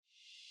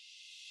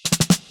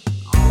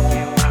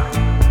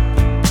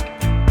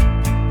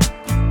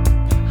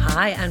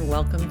Hi, and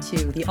welcome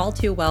to the All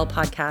Too Well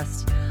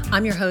podcast.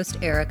 I'm your host,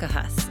 Erica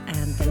Huss,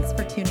 and thanks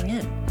for tuning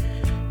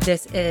in.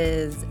 This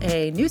is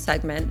a new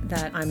segment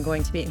that I'm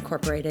going to be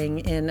incorporating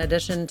in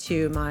addition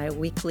to my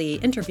weekly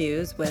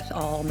interviews with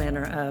all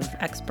manner of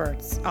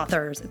experts,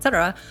 authors,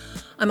 etc.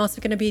 I'm also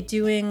going to be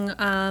doing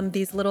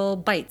these little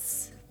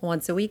bites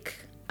once a week.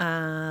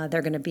 They're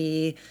going to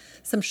be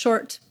some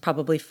short,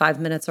 probably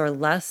 5 minutes or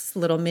less,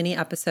 little mini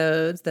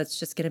episodes. That's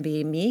just going to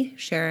be me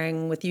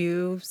sharing with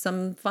you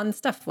some fun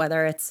stuff,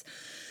 whether it's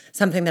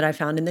something that I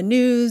found in the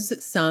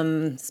news,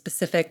 some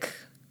specific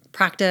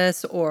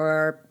practice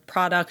or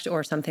product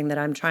or something that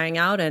I'm trying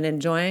out and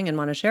enjoying and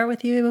want to share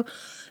with you,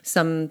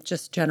 some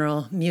just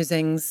general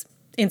musings,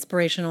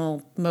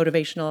 inspirational,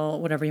 motivational,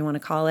 whatever you want to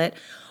call it,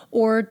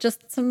 or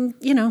just some,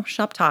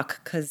 shop talk,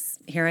 because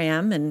here I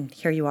am and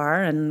here you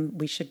are, and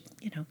we should,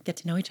 get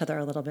to know each other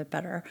a little bit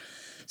better.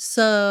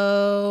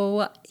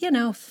 So,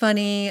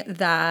 funny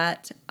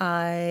that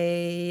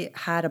I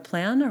had a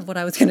plan of what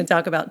I was going to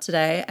talk about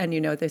today. And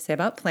you know what they say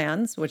about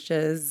plans, which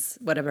is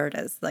whatever it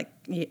is. Like,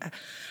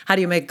 how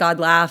do you make God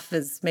laugh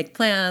is make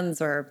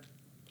plans, or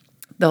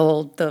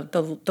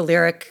the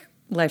lyric,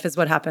 life is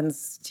what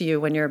happens to you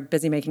when you're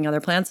busy making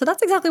other plans. So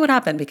that's exactly what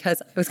happened,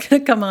 because I was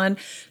going to come on,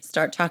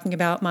 start talking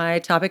about my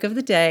topic of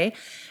the day.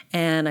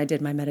 And I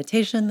did my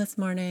meditation this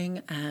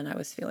morning, and I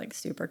was feeling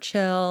super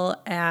chill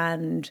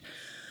and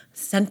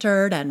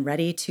centered and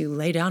ready to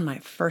lay down my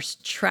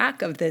first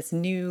track of this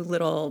new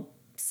little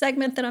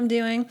segment that I'm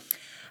doing.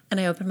 And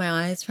I open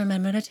my eyes from my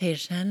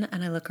meditation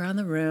and I look around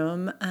the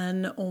room,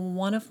 and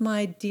one of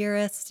my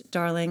dearest,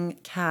 darling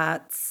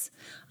cats,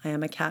 I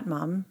am a cat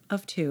mom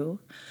of two,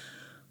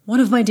 one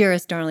of my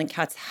dearest, darling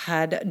cats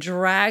had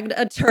dragged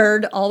a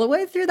turd all the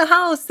way through the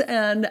house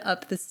and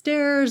up the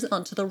stairs,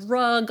 onto the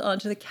rug,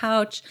 onto the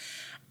couch.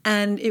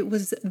 And it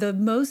was the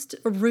most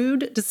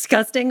rude,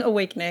 disgusting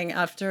awakening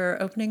after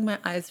opening my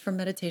eyes from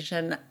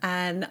meditation.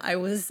 And I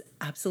was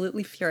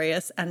absolutely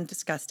furious and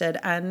disgusted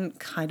and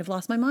kind of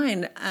lost my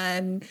mind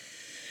and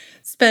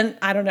spent,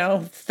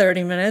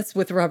 30 minutes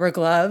with rubber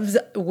gloves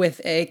with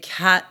a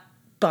cat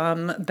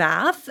bum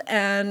bath.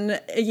 And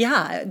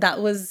yeah,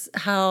 that was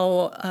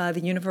how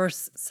the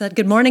universe said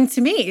good morning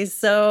to me.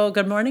 So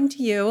good morning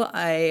to you.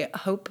 My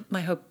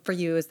hope for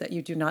you is that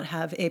you do not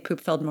have a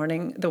poop-filled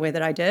morning the way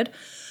that I did.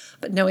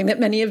 But knowing that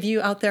many of you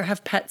out there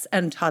have pets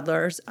and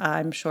toddlers,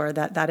 I'm sure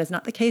that that is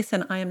not the case,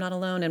 and I am not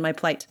alone in my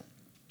plight.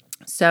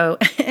 So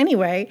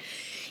anyway,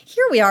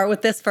 here we are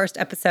with this first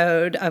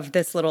episode of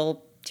this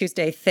little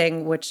Tuesday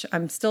thing, which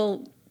I'm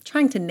still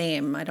trying to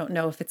name. I don't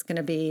know if it's going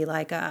to be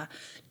like a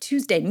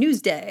Tuesday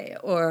News Day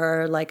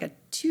or like a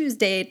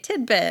Tuesday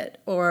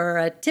Tidbit or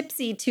a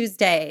Tipsy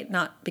Tuesday,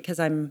 not because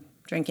I'm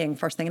drinking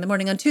first thing in the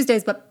morning on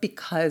Tuesdays, but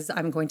because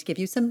I'm going to give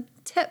you some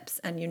tips.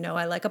 And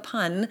I like a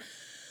pun.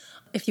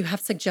 If you have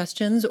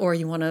suggestions or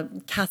you want to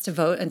cast a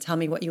vote and tell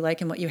me what you like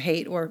and what you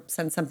hate, or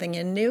send something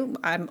in new,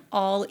 I'm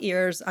all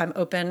ears. I'm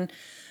open.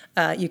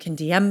 You can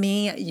DM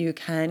me. You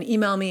can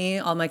email me.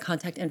 All my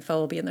contact info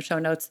will be in the show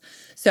notes.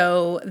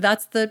 So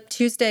that's the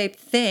Tuesday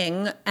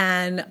thing.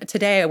 And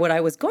today, what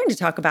I was going to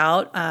talk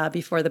about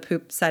before the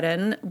poop set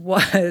in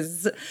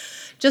was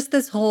just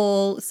this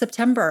whole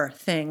September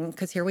thing,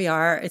 because here we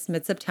are. It's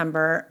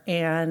mid-September,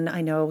 and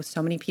I know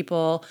so many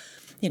people,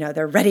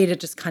 they're ready to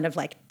just kind of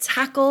like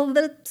tackle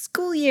the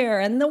school year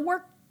and the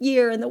work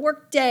year and the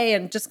work day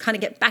and just kind of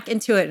get back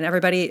into it. And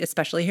everybody,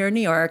 especially here in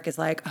New York, is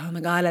like, oh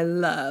my God, I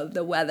love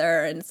the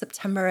weather. And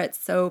September, it's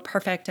so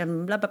perfect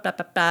and blah, blah, blah,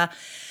 blah, blah.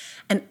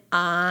 And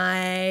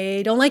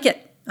I don't like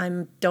it. I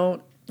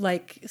don't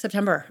like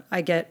September.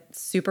 I get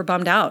super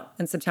bummed out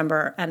in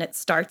September, and it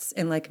starts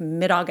in like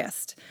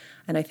mid-August.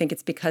 And I think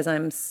it's because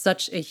I'm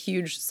such a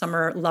huge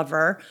summer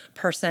lover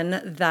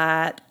person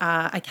that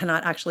I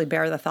cannot actually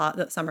bear the thought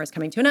that summer is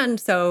coming to an end.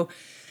 So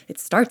it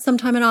starts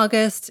sometime in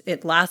August.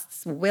 It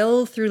lasts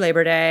through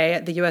Labor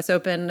Day. The US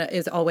Open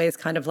is always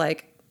kind of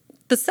like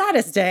the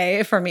saddest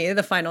day for me,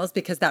 the finals,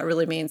 because that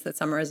really means that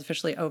summer is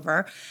officially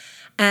over.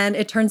 And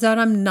it turns out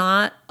I'm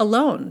not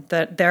alone,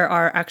 that there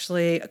are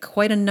actually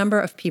quite a number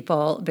of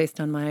people, based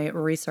on my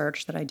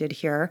research that I did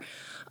here,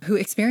 who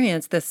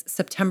experience this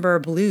September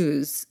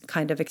blues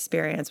kind of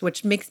experience,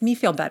 which makes me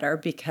feel better,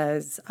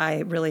 because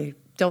I really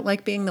don't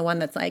like being the one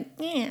that's like,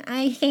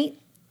 I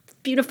hate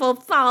beautiful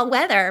fall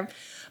weather,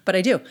 but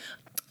I do.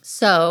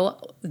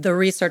 So the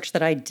research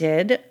that I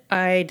did,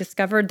 I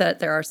discovered that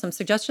there are some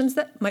suggestions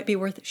that might be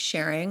worth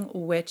sharing,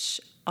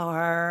 which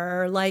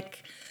are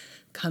like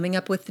coming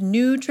up with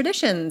new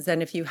traditions.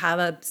 And if you have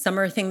a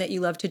summer thing that you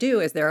love to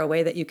do, is there a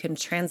way that you can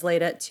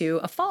translate it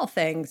to a fall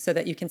thing so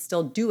that you can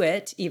still do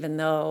it, even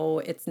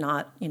though it's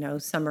not,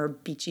 summer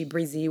beachy,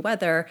 breezy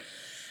weather?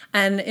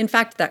 And in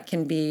fact, that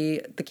can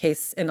be the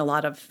case in a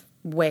lot of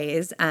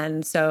ways.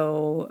 And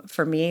so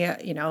for me,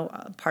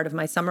 part of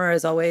my summer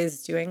is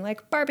always doing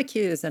like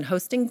barbecues and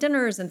hosting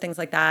dinners and things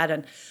like that.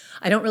 And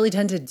I don't really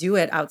tend to do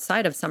it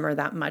outside of summer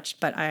that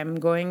much, but I'm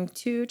going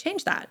to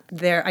change that.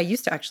 I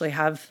used to actually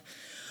have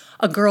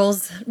a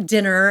girls'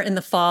 dinner in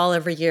the fall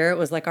every year. It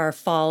was like our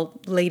fall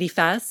lady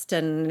fest,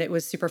 and it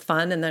was super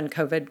fun. And then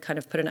COVID kind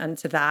of put an end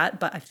to that.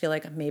 But I feel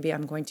like maybe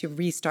I'm going to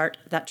restart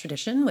that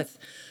tradition with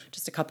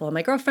just a couple of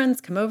my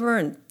girlfriends come over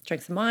and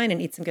drink some wine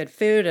and eat some good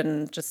food,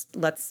 and just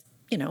let's,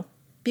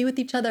 be with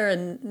each other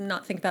and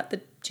not think about the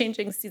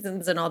changing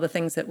seasons and all the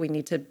things that we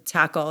need to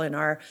tackle in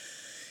our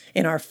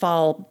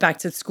fall back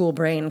to school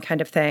brain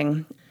kind of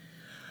thing.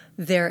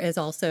 There is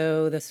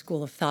also the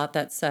school of thought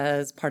that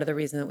says part of the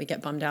reason that we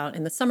get bummed out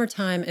in the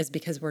summertime is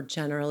because we're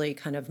generally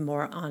kind of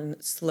more on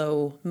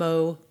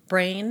slow-mo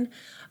brain,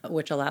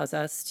 which allows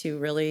us to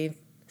really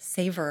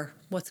savor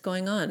what's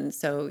going on.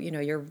 So,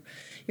 you're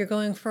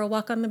going for a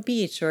walk on the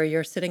beach, or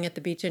you're sitting at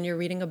the beach and you're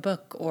reading a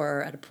book,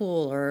 or at a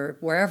pool, or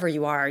wherever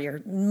you are.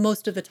 You're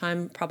most of the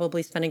time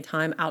probably spending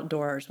time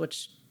outdoors,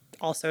 which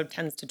also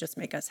tends to just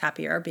make us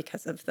happier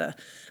because of the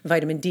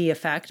vitamin D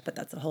effect, but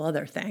that's a whole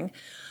other thing.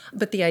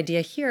 But the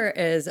idea here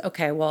is,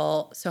 okay,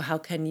 well, so how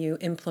can you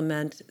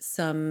implement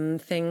some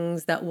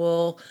things that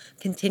will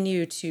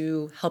continue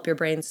to help your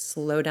brain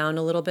slow down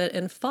a little bit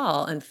in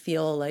fall and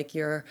feel like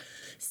you're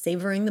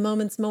savoring the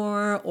moments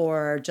more,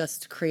 or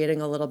just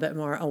creating a little bit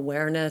more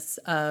awareness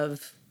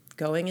of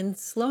going in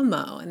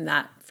slow-mo? And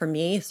that, for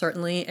me,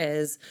 certainly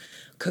is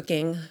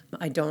cooking.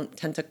 I don't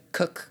tend to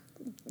cook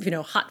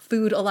hot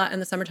food a lot in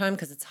the summertime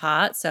because it's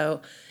hot.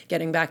 So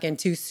getting back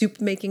into soup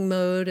making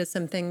mode is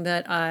something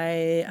that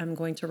I am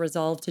going to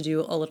resolve to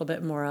do a little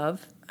bit more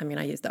of. I mean,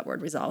 I use that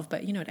word resolve,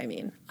 but you know what I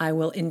mean. I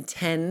will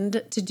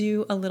intend to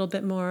do a little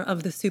bit more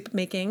of the soup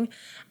making.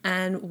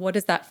 And what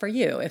is that for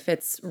you? If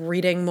it's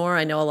reading more,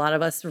 I know a lot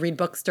of us read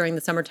books during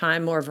the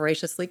summertime more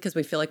voraciously because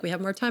we feel like we have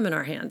more time in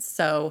our hands.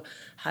 So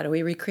how do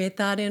we recreate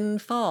that in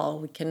fall?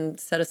 We can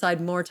set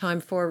aside more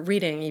time for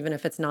reading, even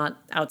if it's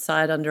not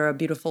outside under a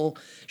beautiful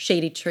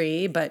shady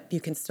tree, but you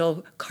can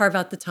still carve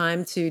out the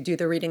time to do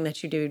the reading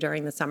that you do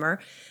during the summer.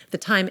 The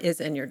time is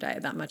in your day,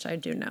 that much I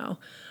do know.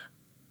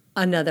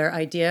 Another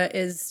idea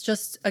is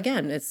just,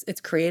 again, it's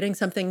creating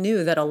something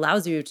new that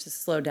allows you to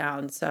slow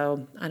down.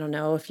 So I don't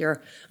know if you're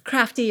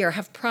crafty or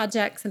have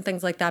projects and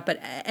things like that,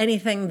 but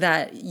anything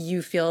that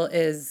you feel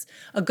is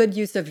a good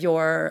use of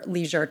your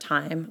leisure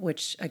time,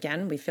 which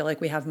again, we feel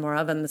like we have more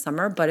of in the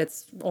summer, but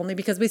it's only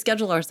because we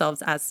schedule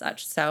ourselves as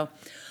such. So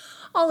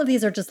all of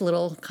these are just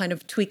little kind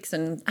of tweaks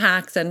and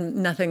hacks, and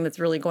nothing that's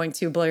really going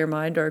to blow your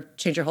mind or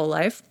change your whole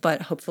life.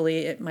 But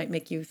hopefully it might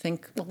make you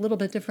think a little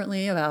bit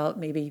differently about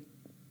maybe,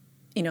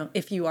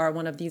 if you are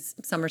one of these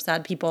summer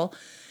sad people,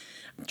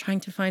 trying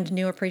to find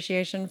new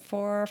appreciation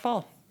for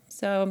fall.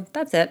 So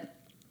that's it.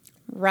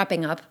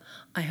 Wrapping up,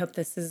 I hope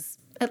this is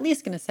at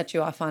least going to set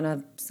you off on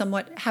a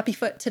somewhat happy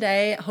foot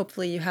today.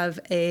 Hopefully you have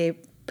a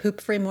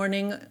poop-free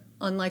morning,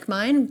 unlike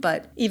mine,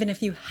 but even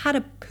if you had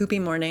a poopy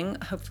morning,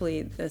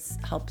 hopefully this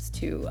helps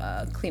to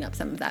clean up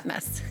some of that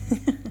mess.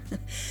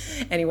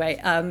 Anyway,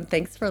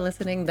 thanks for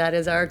listening. That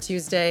is our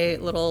Tuesday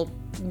little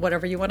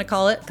whatever you want to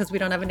call it, because we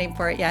don't have a name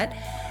for it yet.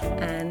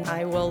 And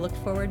I will look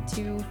forward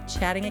to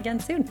chatting again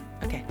soon.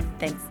 Okay,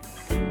 thanks.